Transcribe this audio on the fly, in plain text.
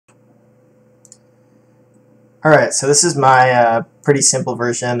Alright, so this is my pretty simple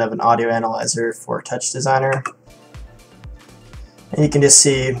version of an audio analyzer for Touchdesigner. And you can just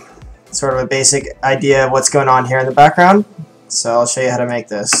see sort of a basic idea of what's going on here in the background. So I'll show you how to make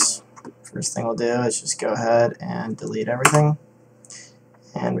this. First thing we'll do is just go ahead and delete everything.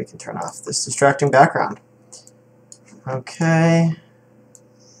 And we can turn off this distracting background. Okay.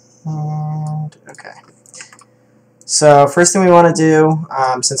 And okay. So first thing we want to do,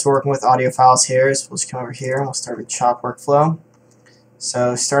 since we're working with audio files here, is we'll just come over here and we'll start a chop workflow.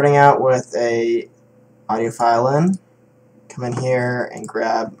 So starting out with a audio file in, come in here and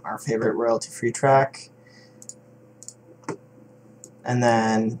grab our favorite royalty-free track. And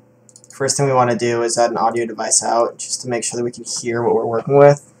then first thing we want to do is add an audio device out just to make sure that we can hear what we're working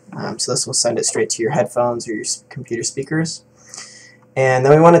with. So this will send it straight to your headphones or your computer speakers. And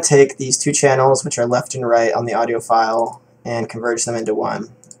then we want to take these two channels, which are left and right on the audio file, and converge them into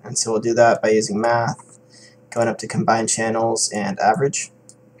one. And so we'll do that by using math, going up to combine channels and average.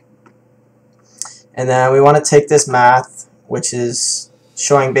 And then we want to take this math, which is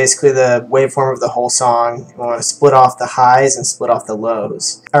showing basically the waveform of the whole song. We want to split off the highs and split off the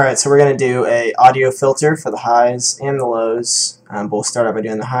lows. Alright, so we're going to do an audio filter for the highs and the lows. We'll start out by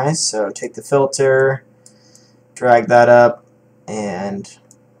doing the highs. So take the filter, drag that up, and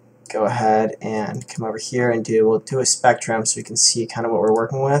go ahead and come over here and we'll do a spectrum so we can see kind of what we're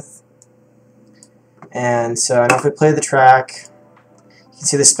working with. And so now if we play the track, you can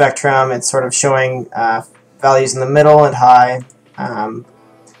see the spectrum. It's sort of showing values in the middle and high.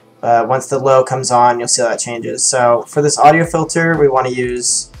 But once the low comes on, you'll see that changes. So for this audio filter, we want to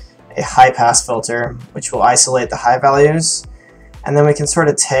use a high pass filter, which will isolate the high values. And then we can sort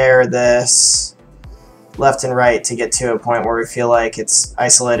of tear this left and right to get to a point where we feel like it's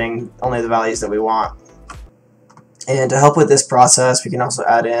isolating only the values that we want. And to help with this process, we can also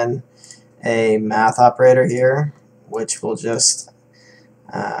add in a math operator here, which will just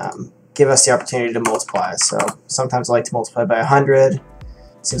give us the opportunity to multiply. So sometimes I like to multiply by 100.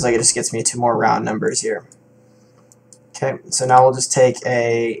 Seems like it just gets me to more round numbers here. Okay, so now we'll just take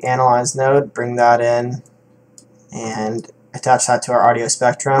a analyze node, bring that in, and attach that to our audio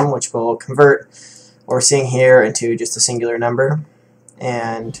spectrum, which will convert what we're seeing here into just a singular number.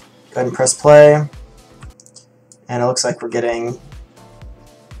 And go ahead and press play, and it looks like we're getting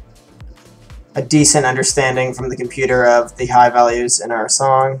a decent understanding from the computer of the high values in our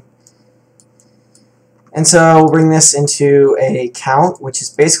song. And so we'll bring this into a count, which is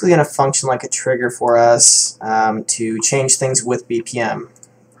basically going to function like a trigger for us to change things with BPM.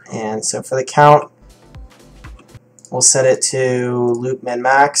 And so for the count, we'll set it to loop min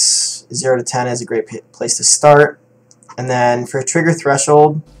max. 0 to 10 is a great place to start. And then for trigger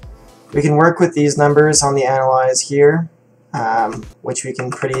threshold, we can work with these numbers on the analyze here, which we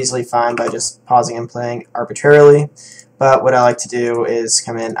can pretty easily find by just pausing and playing arbitrarily. But what I like to do is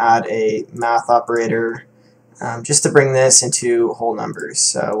come in, add a math operator just to bring this into whole numbers.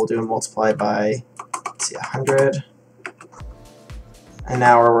 So we'll do a multiply by, let's see, 100. And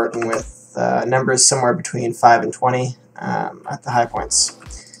now we're working with numbers somewhere between 5 and 20 at the high points.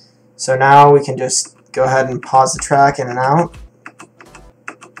 So now we can just go ahead and pause the track in and out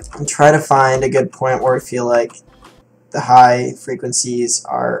and try to find a good point where we feel like the high frequencies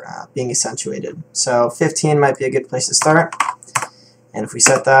are being accentuated. So 15 might be a good place to start. And if we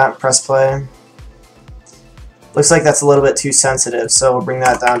set that, press play, looks like that's a little bit too sensitive. So we'll bring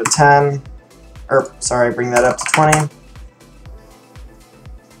that down to 10, or sorry, bring that up to 20.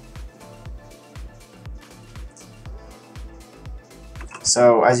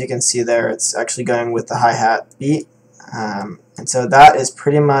 So as you can see there, it's actually going with the hi-hat beat. And so that is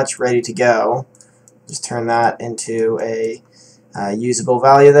pretty much ready to go. Just turn that into a usable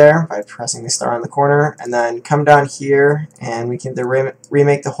value there by pressing the star in the corner, and then come down here and we can either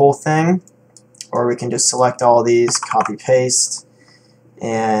remake the whole thing, or we can just select all these, copy paste,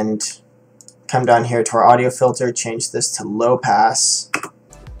 and come down here to our audio filter, change this to low pass,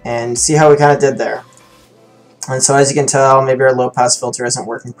 and see how we kind of did there. And so as you can tell, maybe our low pass filter isn't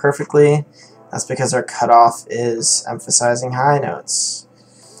working perfectly. That's because our cutoff is emphasizing high notes.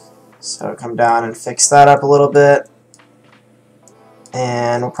 So come down and fix that up a little bit.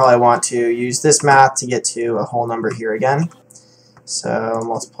 And we'll probably want to use this math to get to a whole number here again. So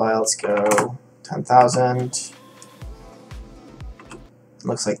multiply, let's go 10,000.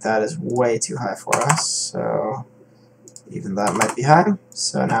 Looks like that is way too high for us. So even that might be high.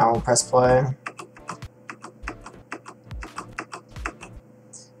 So now we'll press play.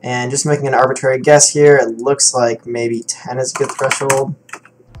 And just making an arbitrary guess here, it looks like maybe 10 is a good threshold.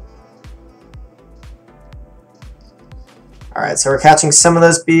 Alright, so we're catching some of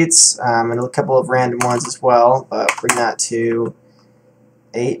those beats and a couple of random ones as well, but bring that to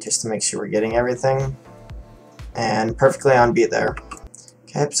 8 just to make sure we're getting everything. And perfectly on beat there.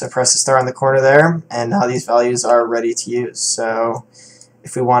 Okay, so press the star in the corner there, and now these values are ready to use. So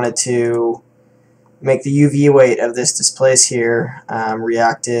if we wanted to make the UV weight of this displace here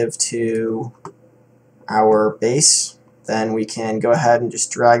reactive to our base, then we can go ahead and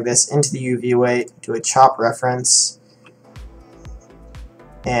just drag this into the UV weight, do a chop reference,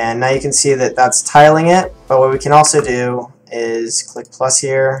 and now you can see that that's tiling it. But what we can also do is click plus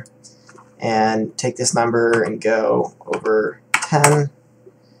here and take this number and go over 10,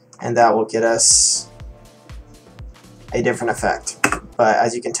 and that will get us a different effect. But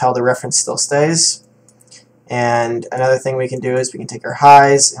as you can tell, the reference still stays. And another thing we can do is we can take our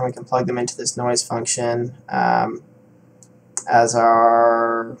highs and we can plug them into this noise function as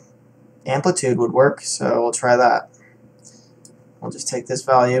our amplitude would work. So we'll try that. We'll just take this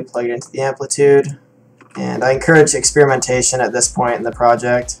value, plug it into the amplitude, and I encourage experimentation at this point in the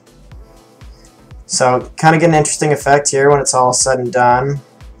project. So kind of get an interesting effect here when it's all said and done,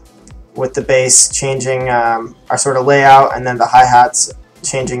 with the bass changing our sort of layout and then the hi-hats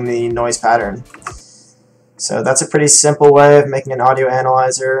changing the noise pattern. So that's a pretty simple way of making an audio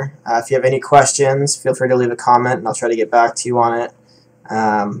analyzer. If you have any questions, feel free to leave a comment and I'll try to get back to you on it.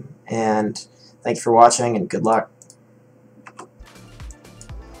 And thank you for watching and good luck.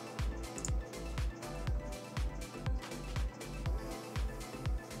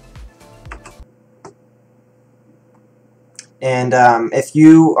 And if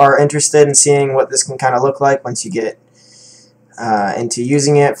you are interested in seeing what this can kind of look like once you get into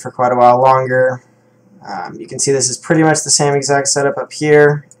using it for quite a while longer, you can see this is pretty much the same exact setup up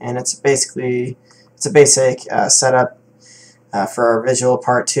here, and it's a basic setup for our visual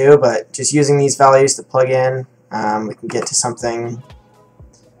part too, but just using these values to plug in, we can get to something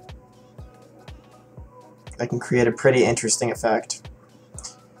that can create a pretty interesting effect.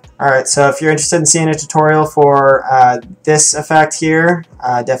 Alright, so if you're interested in seeing a tutorial for this effect here,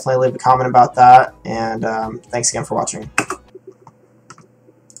 definitely leave a comment about that, and thanks again for watching.